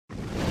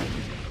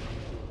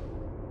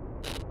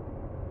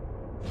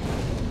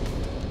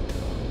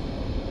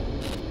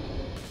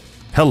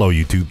Hello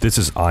YouTube, this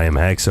is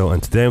IamHaxxo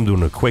and today I'm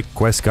doing a quick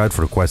quest guide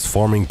for the quest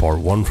Farming Part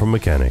 1 from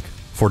Mechanic.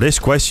 For this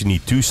quest you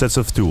need two sets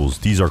of tools.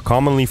 These are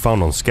commonly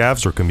found on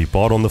scavs or can be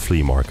bought on the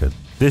flea market.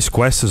 This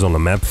quest is on the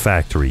map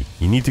Factory.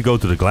 You need to go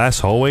to the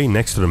glass hallway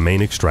next to the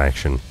main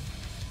extraction.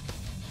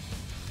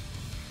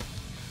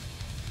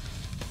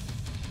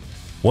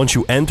 Once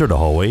you enter the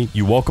hallway,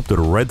 you walk up to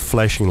the red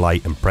flashing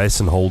light and press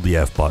and hold the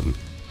F button.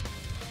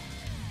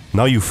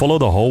 Now you follow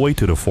the hallway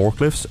to the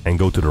forklifts and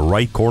go to the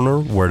right corner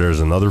where there's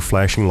another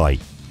flashing light.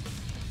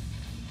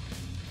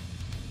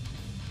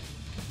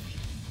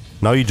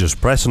 Now you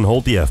just press and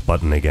hold the F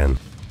button again.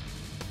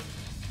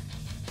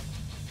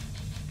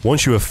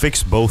 Once you have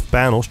fixed both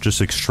panels,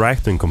 just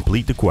extract and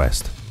complete the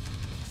quest.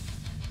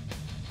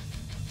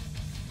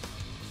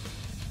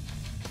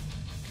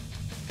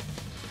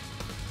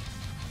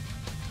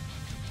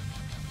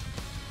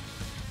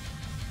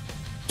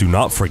 Do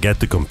not forget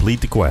to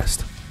complete the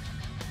quest.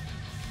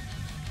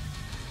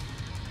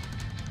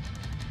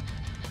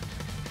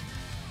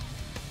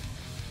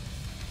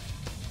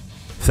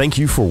 Thank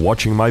you for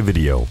watching my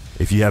video.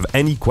 If you have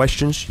any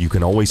questions, you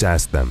can always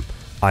ask them.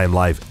 I am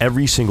live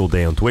every single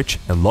day on Twitch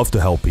and love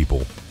to help people.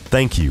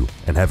 Thank you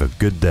and have a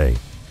good day.